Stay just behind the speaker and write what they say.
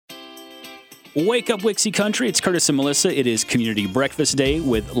Wake up, Wixie Country. It's Curtis and Melissa. It is Community Breakfast Day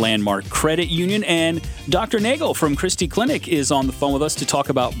with Landmark Credit Union. And Dr. Nagel from Christie Clinic is on the phone with us to talk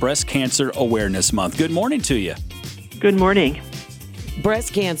about Breast Cancer Awareness Month. Good morning to you. Good morning.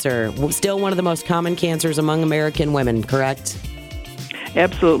 Breast cancer, still one of the most common cancers among American women, correct?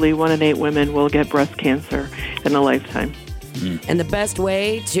 Absolutely. 1 in 8 women will get breast cancer in a lifetime. And the best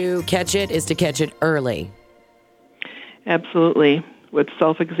way to catch it is to catch it early. Absolutely. With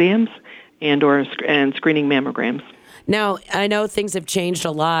self-exams and screening mammograms. Now, I know things have changed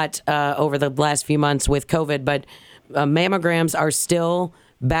a lot over the last few months with COVID, but mammograms are still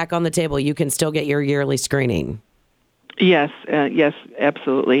back on the table. You can still get your yearly screening. Yes,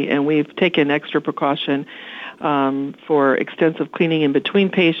 absolutely. And we've taken extra precaution for extensive cleaning in between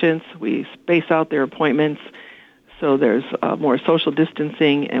patients. We space out their appointments, so there's more social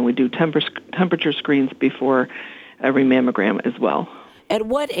distancing, and we do temperature screens before every mammogram as well. At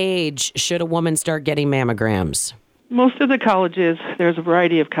what age should a woman start getting mammograms? Most of the colleges, there's a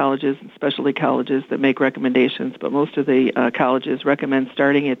variety of colleges and specialty colleges that make recommendations, but most of the colleges recommend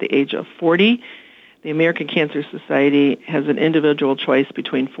starting at the age of 40. The American Cancer Society has an individual choice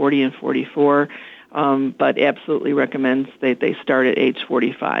between 40 and 44, but absolutely recommends that they start at age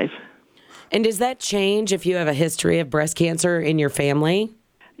 45. And does that change if you have a history of breast cancer in your family?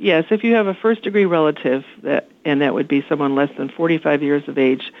 Yes, if you have a first-degree relative, and that would be someone less than 45 years of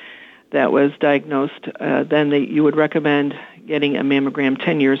age that was diagnosed, then you would recommend getting a mammogram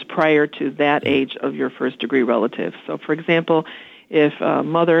 10 years prior to that age of your first-degree relative. So, for example, if a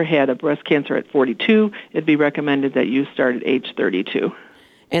mother had a breast cancer at 42, it'd be recommended that you start at age 32.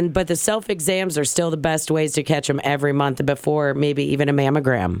 But the self-exams are still the best ways to catch them every month before maybe even a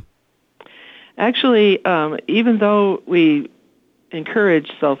mammogram. Actually, even though we encourage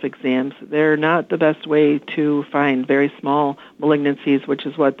self-exams, they're not the best way to find very small malignancies, which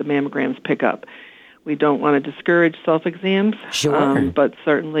is what the mammograms pick up. We don't want to discourage self-exams, sure. But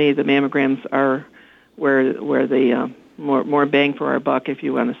certainly the mammograms are where the more bang for our buck, if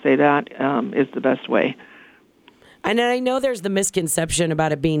you want to say that, is the best way. And I know there's the misconception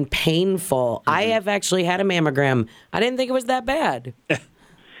about it being painful. I have actually had a mammogram. I didn't think it was that bad.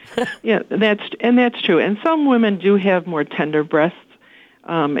 Yeah, that's true. And some women do have more tender breasts,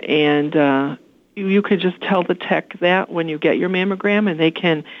 and you could just tell the tech that when you get your mammogram, and they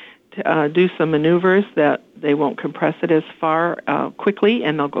can do some maneuvers that they won't compress it as far quickly,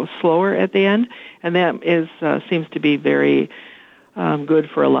 and they'll go slower at the end. And that seems to be very good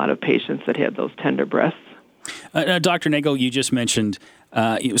for a lot of patients that have those tender breasts. Dr. Nagel, you just mentioned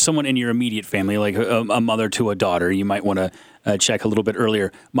someone in your immediate family, like a mother to a daughter. You might want to check a little bit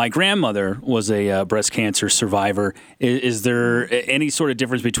earlier. My grandmother was a breast cancer survivor. Is there any sort of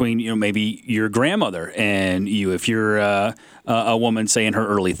difference between maybe your grandmother and you if you're a woman, say, in her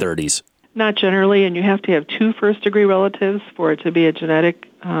early 30s? Not generally, and you have to have 2 first-degree relatives for it to be a genetic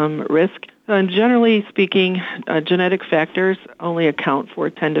risk. And generally speaking, genetic factors only account for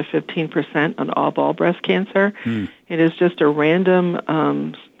 10 to 15% of all breast cancer. It is just a random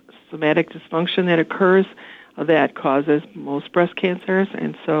somatic dysfunction that occurs that causes most breast cancers,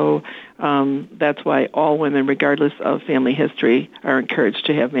 and so that's why all women, regardless of family history, are encouraged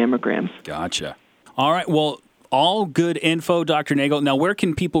to have mammograms. Gotcha. All right, well, all good info, Dr. Nagel. Now, where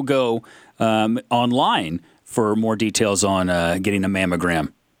can people go online for more details on getting a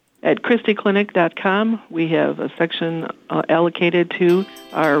mammogram? At ChristieClinic.com, we have a section allocated to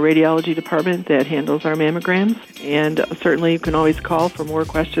our radiology department that handles our mammograms, and certainly you can always call for more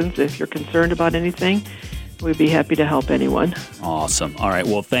questions if you're concerned about anything. We'd be happy to help anyone. Awesome. All right.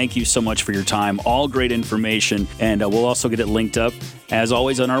 Well, thank you so much for your time. All great information. And we'll also get it linked up, as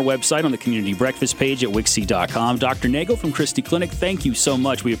always, on our website on the Community Breakfast page at Wixie.com. Dr. Nagel from Christie Clinic, thank you so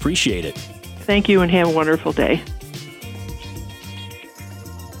much. We appreciate it. Thank you, and have a wonderful day.